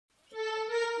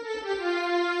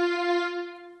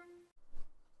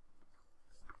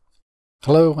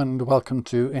Hello and welcome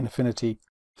to Affinity.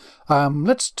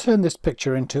 Let's turn this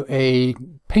picture into a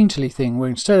painterly thing where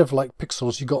instead of like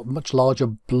pixels you got much larger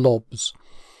blobs.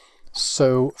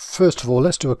 So first of all,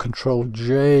 let's do a Control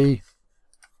J.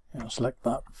 I'll select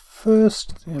that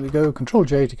first. There we go. Control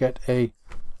J to get a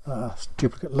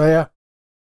duplicate layer.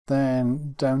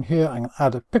 Then down here I'm going to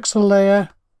add a pixel layer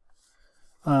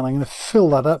and I'm going to fill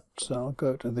that up. So I'll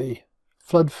go to the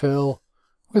flood fill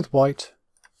with white.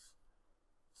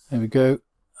 There we go.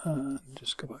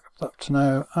 Just go back up that to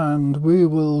now, and we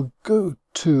will go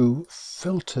to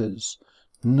filters,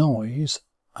 noise,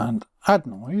 and add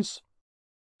noise,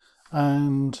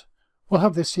 and we'll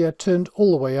have this here turned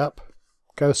all the way up,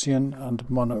 Gaussian and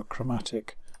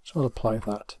monochromatic. So we'll apply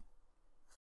that.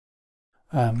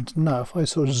 And now if I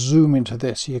sort of zoom into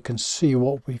this, you can see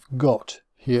what we've got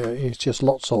here is just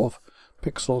lots of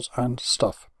pixels and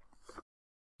stuff.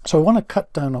 So I want to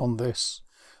cut down on this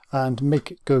and make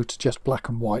it go to just black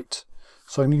and white.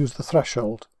 So I'm going to use the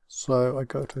threshold. So I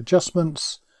go to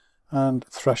adjustments and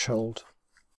threshold.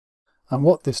 And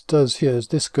what this does here is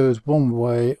this goes one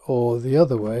way or the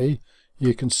other way.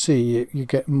 You can see you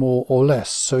get more or less.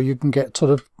 So you can get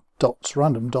sort of dots,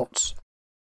 random dots.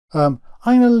 I'm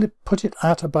going to put it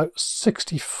at about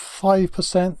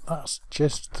 65%. That's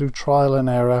just through trial and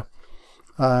error.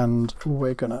 And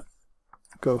we're going to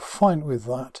go fine with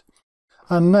that.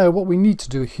 And now what we need to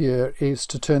do here is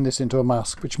to turn this into a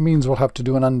mask, which means we'll have to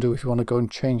do an undo if you want to go and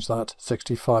change that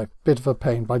 65. Bit of a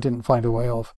pain, but I didn't find a way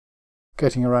of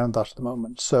getting around that at the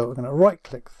moment. So we're going to right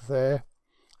click there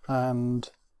and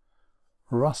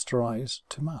rasterize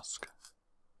to mask.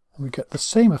 And we get the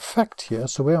same effect here.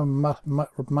 So we are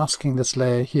masking this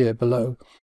layer here below.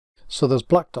 So those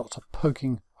black dots are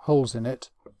poking holes in it.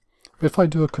 But if I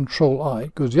do a Control I,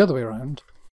 it goes the other way around.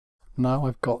 Now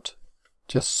I've got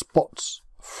just spots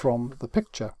from the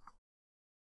picture.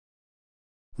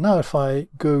 Now if I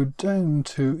go down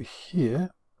to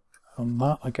here, on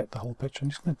that I get the whole picture. I'm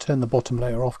just going to turn the bottom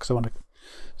layer off because I want to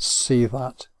see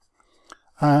that.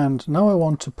 And now I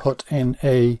want to put in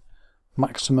a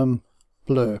maximum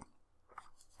blur.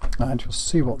 And you'll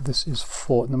see what this is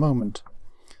for in the moment.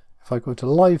 If I go to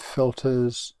live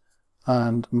filters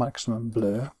and maximum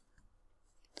blur,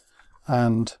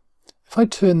 and if I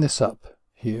turn this up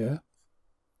here,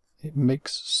 it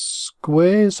makes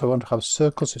squares, so I want to have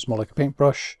circles, so it's more like a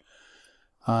paintbrush,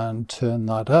 and turn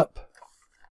that up.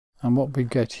 And what we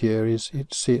get here is,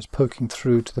 see it's poking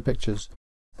through to the pictures.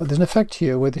 But there's an effect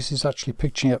here where this is actually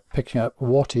picking up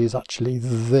what is actually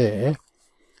there.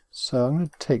 So I'm going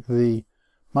to take the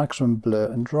maximum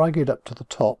blur and drag it up to the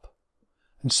top.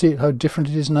 And see how different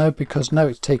it is now, because now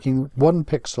it's taking one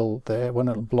pixel there, one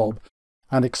little blob,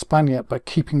 and expanding it by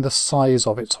keeping the size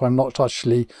of it, so I'm not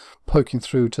actually poking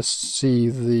through to see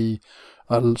the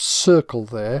circle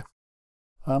there.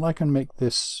 And I can make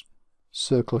this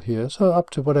circle here, so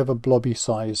up to whatever blobby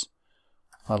size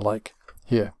I like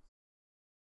here.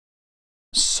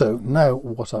 So now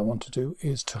what I want to do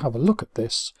is to have a look at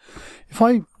this. If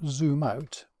I zoom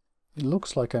out, it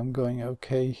looks like I'm going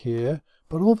okay here,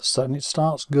 but all of a sudden it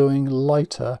starts going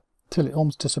lighter till it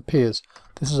almost disappears.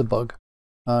 This is a bug.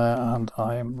 And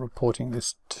I am reporting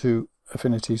this to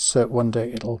Affinity, so one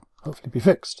day it'll hopefully be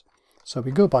fixed. So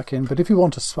we go back in, but if you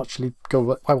want to actually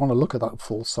go, I want to look at that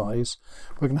full size,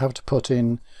 we're going to have to put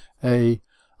in an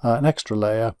extra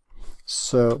layer,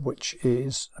 so which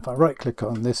is, if I right click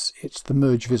on this, it's the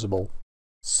merge visible.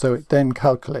 So it then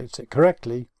calculates it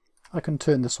correctly. I can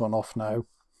turn this one off now,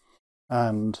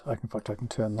 and in fact I can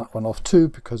turn that one off too,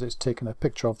 because it's taken a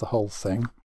picture of the whole thing.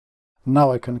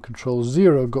 Now I can Control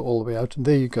 0, go all the way out, and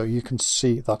there you go, you can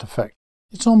see that effect.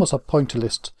 It's almost a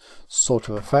Pointillist sort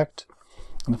of effect.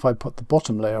 And if I put the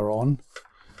bottom layer on,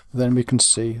 then we can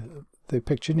see the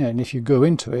picture here. And if you go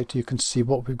into it, you can see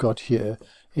what we've got here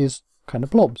is kind of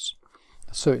blobs.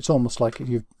 So it's almost like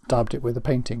you've dabbed it with a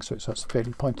painting, so it's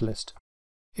fairly Pointillist.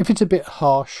 If it's a bit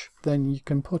harsh, then you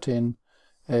can put in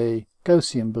a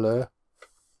Gaussian blur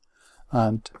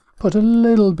and put a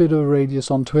little bit of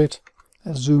radius onto it.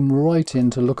 Zoom right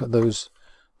in to look at those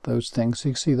things. So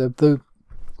you can see the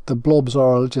blobs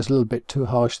are just a little bit too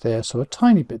harsh there, so a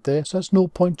tiny bit there. So that's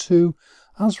 0.2.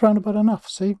 That's round about enough.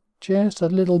 See, just a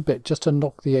little bit, just to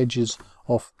knock the edges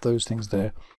off those things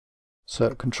there.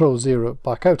 So Control 0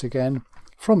 back out again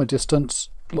from a distance.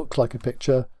 Looks like a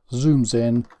picture. Zooms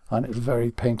in, and it's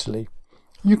very painterly.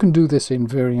 You can do this in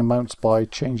varying amounts by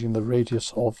changing the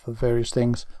radius of the various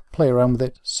things. Play around with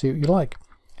it, see what you like.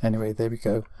 Anyway, there we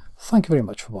go. Thank you very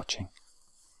much for watching.